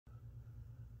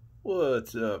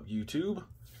What's up, YouTube?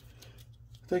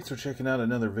 Thanks for checking out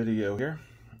another video here.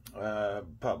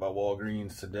 Popped by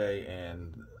Walgreens today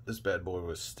and this bad boy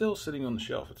was still sitting on the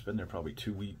shelf. It's been there probably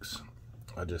 2 weeks.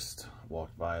 I just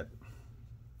walked by it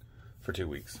for 2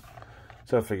 weeks.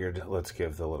 So I figured let's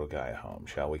give the little guy a home,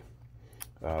 shall we?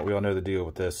 We all know the deal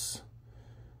with this.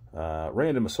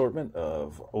 Random assortment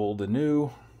of old and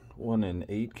new. 1 in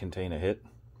 8 contain a hit.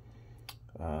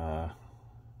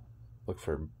 Look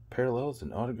for parallels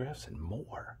and autographs and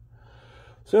more.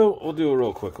 So we'll do a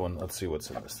real quick one. Let's see what's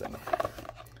in this thing.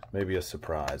 Maybe a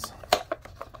surprise.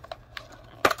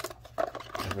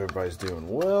 If everybody's doing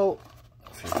well.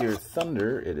 If you hear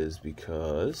thunder, it is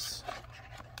because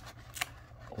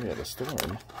we had a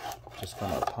storm just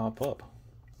kind of pop up.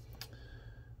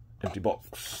 Empty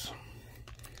box.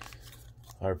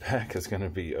 Our pack is going to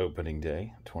be opening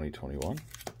day 2021.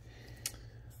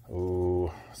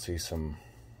 Ooh, see some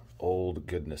old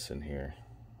goodness in here.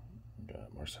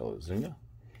 Got Marcelo Zuna.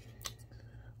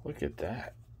 Look at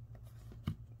that.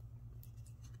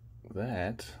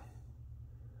 That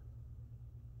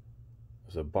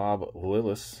is a Bob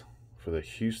Lillis for the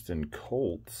Houston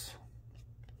Colts.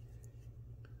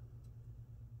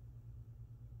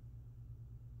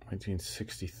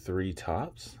 1963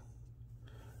 tops.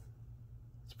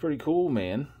 It's pretty cool,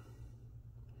 man.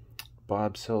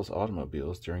 Bob sells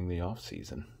automobiles during the off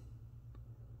season.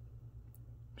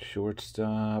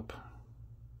 Shortstop.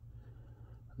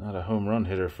 Not a home run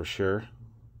hitter for sure.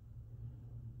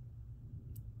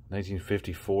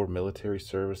 1954 military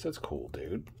service. That's cool,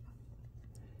 dude.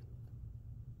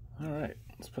 Alright,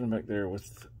 let's put him back there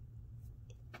with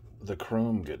the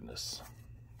chrome goodness.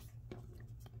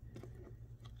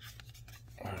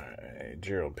 Alright,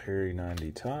 Gerald Perry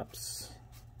 90 tops.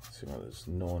 Let's see one of those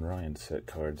Nolan Ryan set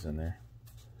cards in there.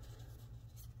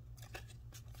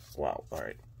 Wow,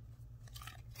 alright.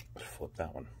 Let's flip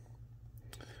that one.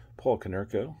 Paul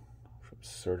Konerko from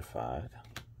Certified.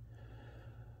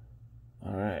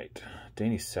 Alright,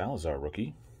 Danny Salazar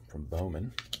rookie from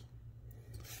Bowman.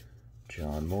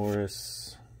 John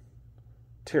Morris.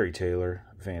 Terry Taylor,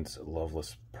 Vance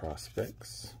Loveless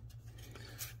Prospects.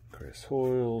 Chris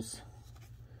Hoyles.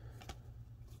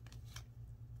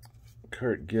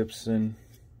 Kurt Gibson.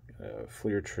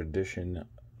 Fleer Tradition,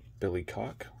 Billy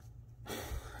Cock.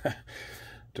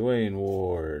 Dwayne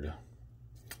Ward.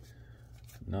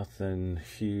 Nothing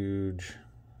huge.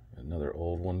 Another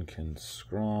old one, Ken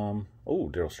Scrum. Oh,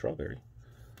 Darryl Strawberry.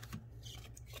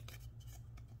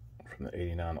 From the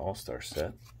 89 All-Star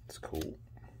set. That's cool.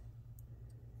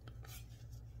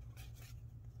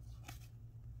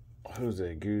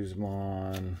 Jose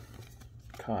Guzman.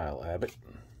 Kyle Abbott.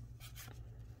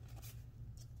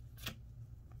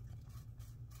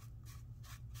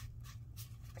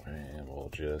 And we'll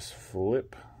just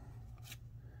flip.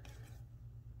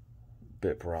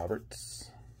 Bip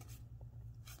Roberts.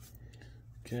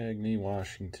 Cagney,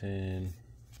 Washington.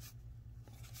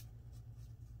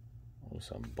 Oh,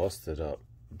 some busted up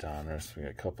Donruss. We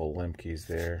got a couple Lemke's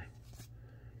there.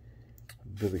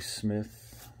 Billy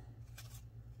Smith.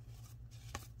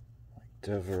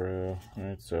 Devereaux.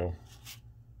 Alright, so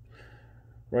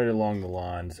right along the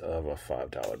lines of a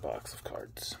 $5 box of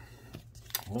cards.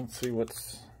 Let's see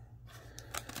what's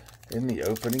in the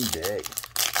opening day.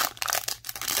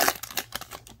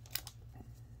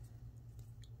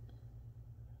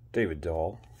 David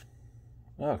Dahl.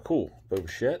 Ah, cool. Bo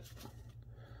Bichette.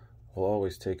 We'll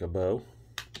always take a Bo.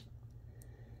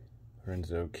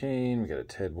 Renzo Kane. We got a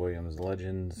Ted Williams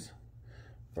Legends.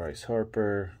 Bryce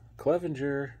Harper.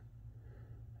 Clevenger.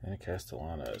 And a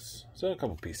Castellanos. So a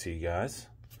couple PC guys.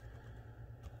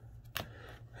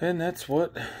 And that's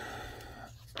what...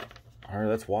 or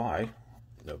that's why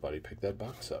nobody picked that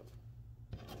box up.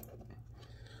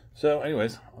 So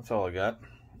anyways, that's all I got.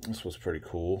 This was pretty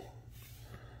cool.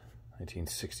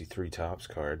 1963 tops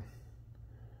card.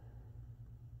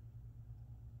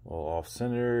 A little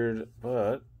off-centered,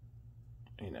 but,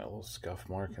 you know, a little scuff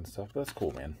mark and stuff. But that's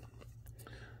cool, man.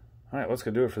 Alright, let's go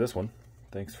do it for this one.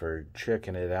 Thanks for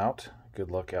checking it out.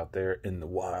 Good luck out there in the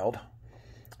wild.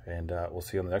 And we'll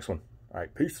see you on the next one.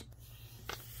 Alright, peace.